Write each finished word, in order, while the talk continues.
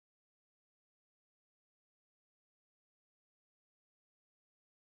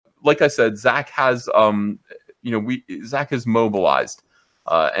like I said, Zach has, Zach has mobilized.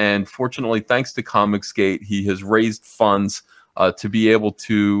 And fortunately, thanks to Comicsgate, he has raised funds to be able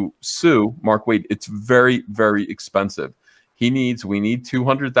to sue Mark Waid. It's very, very expensive. We need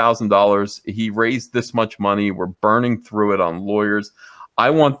 $200,000. He raised this much money. We're burning through it on lawyers. I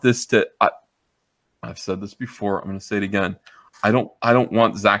want this to, I've said this before. I'm going to say it again. I don't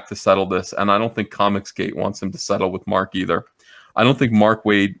want Zach to settle this, and I don't think Comicsgate wants him to settle with Mark either. I don't think Mark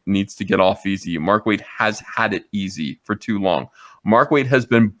Waid needs to get off easy. Mark Waid has had it easy for too long. Mark Waid has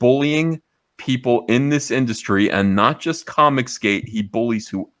been bullying people in this industry, and not just Comicsgate. He bullies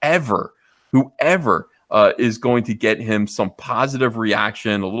whoever is going to get him some positive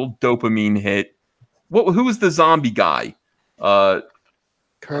reaction, a little dopamine hit. Who was the zombie guy?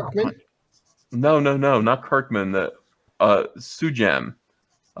 Kirkman? No, not Kirkman. Sujam,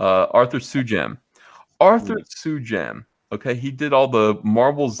 Arthur Sujam. Arthur Sujam. Okay, he did all the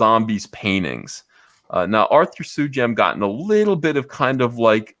Marvel Zombies paintings. Now, Arthur Sujam got in a little bit of kind of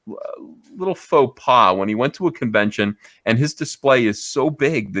like little faux pas when he went to a convention, and his display is so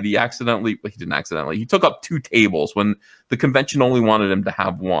big that he took up 2 tables when the convention only wanted him to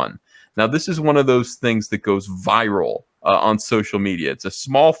have 1. Now, this is one of those things that goes viral on social media. It's a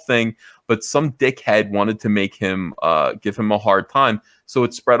small thing, but some dickhead wanted to make him give him a hard time. So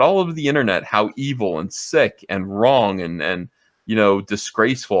it spread all over the internet how evil and sick and wrong and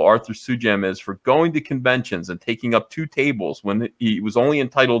disgraceful Arthur Sujam is for going to conventions and taking up 2 tables when he was only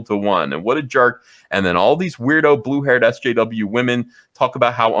entitled to 1. And what a jerk. And then all these weirdo blue-haired SJW women talk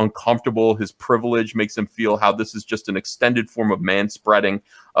about how uncomfortable his privilege makes him feel, how this is just an extended form of manspreading.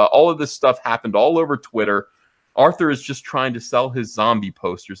 All of this stuff happened all over Twitter. Arthur is just trying to sell his zombie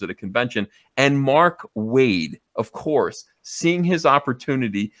posters at a convention. And Mark Waid, of course, seeing his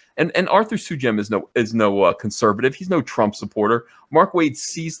opportunity, and Arthur Sujam is no conservative. He's no Trump supporter. Mark Waid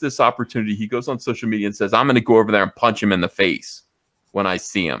sees this opportunity. He goes on social media and says, I'm going to go over there and punch him in the face when I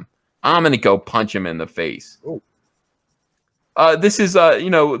see him. I'm going to go punch him in the face. Oh. This is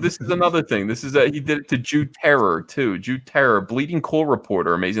another thing. This is he did it to Jude Terror too. Jude Terror, Bleeding Cool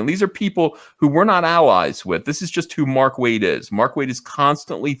reporter, amazing. These are people who we're not allies with. This is just who Mark Waid is. Mark Waid is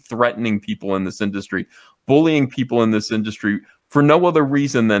constantly threatening people in this industry, bullying people in this industry for no other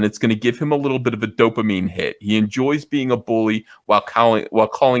reason than it's going to give him a little bit of a dopamine hit. He enjoys being a bully while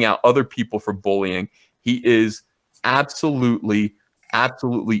calling out other people for bullying. He is absolutely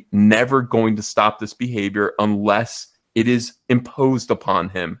never going to stop this behavior unless it is imposed upon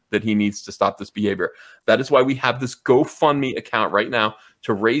him that he needs to stop this behavior. That is why we have this GoFundMe account right now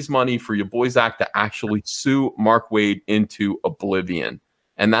to raise money for your Boi Zack to actually sue Mark Waid into oblivion.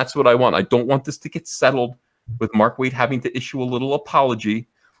 And that's what I want. I don't want this to get settled with Mark Waid having to issue a little apology.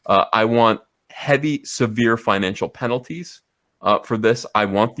 I want heavy, severe financial penalties for this. I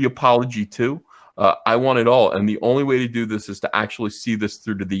want the apology too. I want it all. And the only way to do this is to actually see this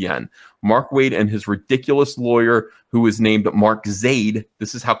through to the end. Mark Waid and his ridiculous lawyer, who is named Mark Zaid,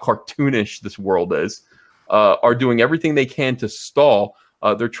 this is how cartoonish this world is, are doing everything they can to stall.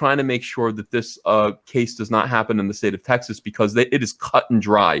 They're trying to make sure that this case does not happen in the state of Texas because it is cut and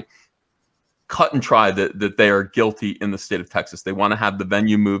dry that they are guilty in the state of Texas. They want to have the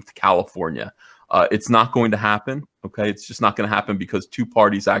venue moved to California. It's not going to happen. Okay, it's just not going to happen because 2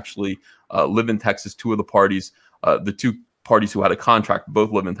 parties actually live in Texas. 2 of the parties, the 2 parties who had a contract,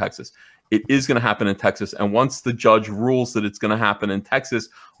 both live in Texas. It is going to happen in Texas. And once the judge rules that it's going to happen in Texas,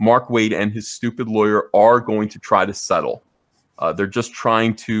 Mark Waid and his stupid lawyer are going to try to settle. They're just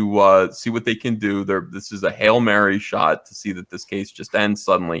trying to see what they can do. This is a Hail Mary shot to see that this case just ends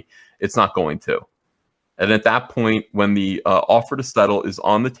suddenly. It's not going to. And at that point, when the offer to settle is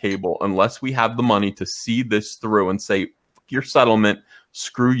on the table, unless we have the money to see this through and say, your settlement,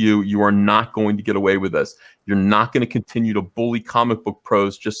 screw you, you are not going to get away with this. You're not going to continue to bully comic book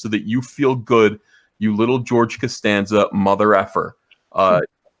pros just so that you feel good, you little George Costanza mother effer.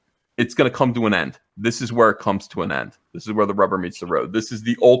 It's going to come to an end. This is where it comes to an end. This is where the rubber meets the road. This is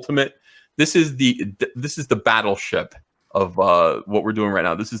the ultimate. This is the battleship of what we're doing right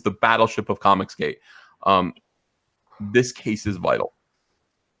now. This is the battleship of Comicsgate. This case is vital.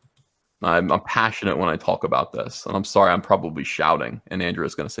 I'm passionate when I talk about this, and I'm sorry I'm probably shouting. And Andrew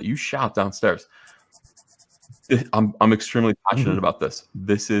is going to say, "You shout downstairs." I'm extremely passionate about this.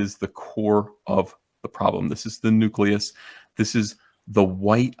 This is the core of the problem. This is the nucleus. This is the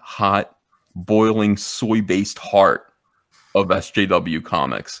white hot, boiling soy-based heart of SJW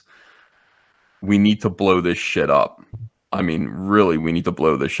Comics. We need to blow this shit up. I mean, really, we need to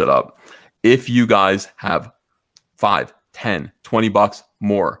blow this shit up. If you guys have $5, $10, $20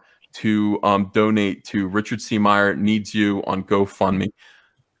 more to donate to Richard C. Meyer Needs You on GoFundMe,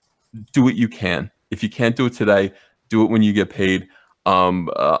 do what you can. If you can't do it today, do it when you get paid. I'm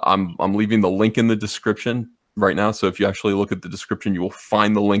leaving the link in the description right now. So if you actually look at the description, you will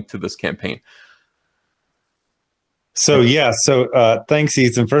find the link to this campaign. So yeah, thanks,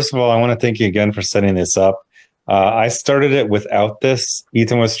 Ethan. First of all, I want to thank you again for setting this up. I started it without this.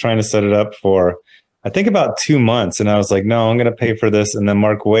 Ethan was trying to set it up for, I think, about 2 months, and I was like, no, I'm going to pay for this. And then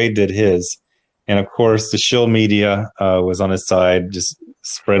Mark Waid did his, and of course, the shill media was on his side, just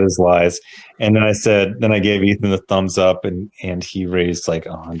spread his lies. And then I gave Ethan the thumbs up, and he raised like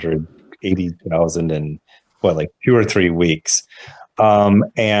 180,000 in like 2 or 3 weeks.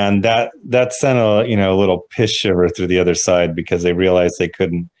 And that sent a little piss shiver through the other side, because they realized they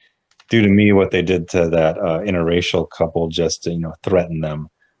couldn't do to me what they did to that interracial couple, just to threaten them.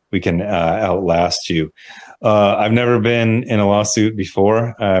 We can outlast you. I've never been in a lawsuit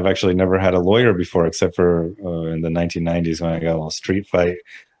before. I've actually never had a lawyer before, except for in the 1990s when I got a little street fight.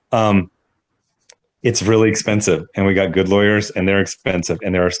 It's really expensive, and we got good lawyers, and they're expensive,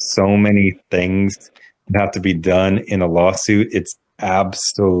 and there are so many things that have to be done in a lawsuit. It's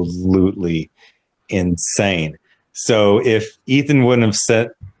absolutely insane. So if Ethan wouldn't have set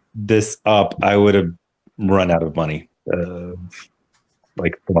this up, I would have run out of money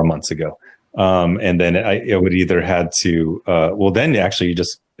like 4 months ago. And then I would either had to, then actually you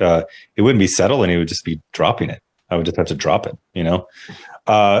just, it wouldn't be settled, and it would just be dropping it. I would just have to drop it,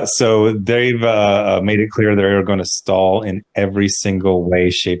 So they've made it clear they're going to stall in every single way,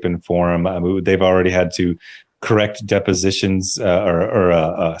 shape, and form. They've already had to correct depositions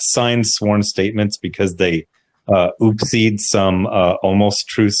or sign sworn statements because they oopsied some almost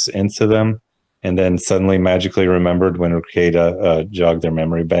truths into them, and then suddenly magically remembered when Ricada jogged their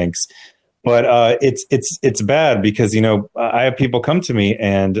memory banks. But it's bad because I have people come to me,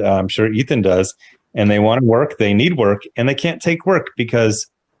 and I'm sure Ethan does, and they want to work, they need work, and they can't take work because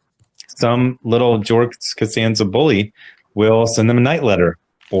some little George Costanza bully will send them a night letter,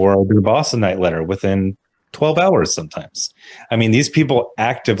 or their boss a night letter within 12 hours sometimes. I mean, these people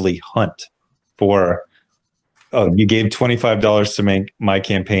actively hunt for, you gave $25 to make my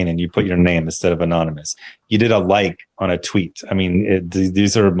campaign and you put your name instead of anonymous. You did a like on a tweet. I mean,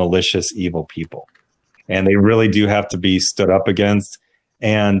 these are malicious, evil people, and they really do have to be stood up against.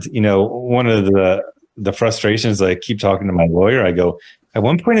 And, one of the frustrations, I keep talking to my lawyer. I go, at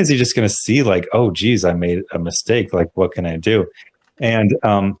one point, is he just going to see like, oh, geez, I made a mistake. Like, what can I do? And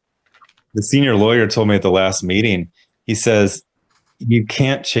the senior lawyer told me at the last meeting, he says, you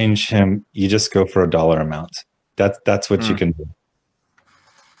can't change him. You just go for a dollar amount. That's what you can do.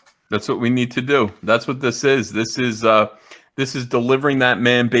 That's what we need to do. That's what this is. This is delivering that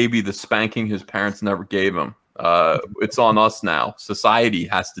man baby the spanking his parents never gave him. It's on us now. Society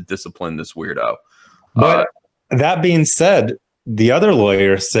has to discipline this weirdo. But that being said, the other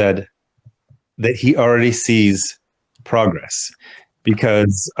lawyer said that he already sees progress,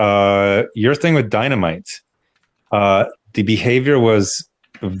 because your thing with Dynamite, the behavior was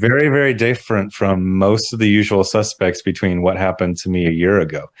very, very different from most of the usual suspects between what happened to me a year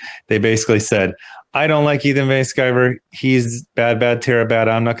ago. They basically said, I don't like Ethan Van Sciver. He's bad, bad.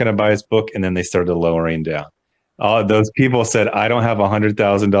 I'm not going to buy his book. And then they started lowering down. All those people said, I don't have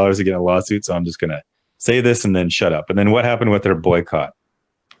 $100,000 to get a lawsuit, so I'm just going to say this and then shut up. And then what happened with their boycott?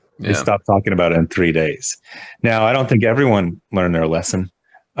 They stopped talking about it in 3 days. Now, I don't think everyone learned their lesson,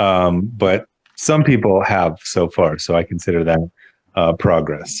 but some people have so far. So I consider that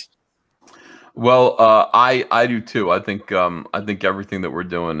progress. Well, I do too. I think everything that we're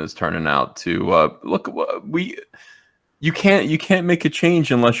doing is turning out to look. You can't make a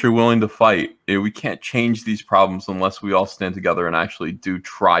change unless you're willing to fight. We can't change these problems unless we all stand together and actually do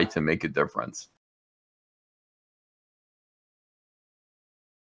try to make a difference.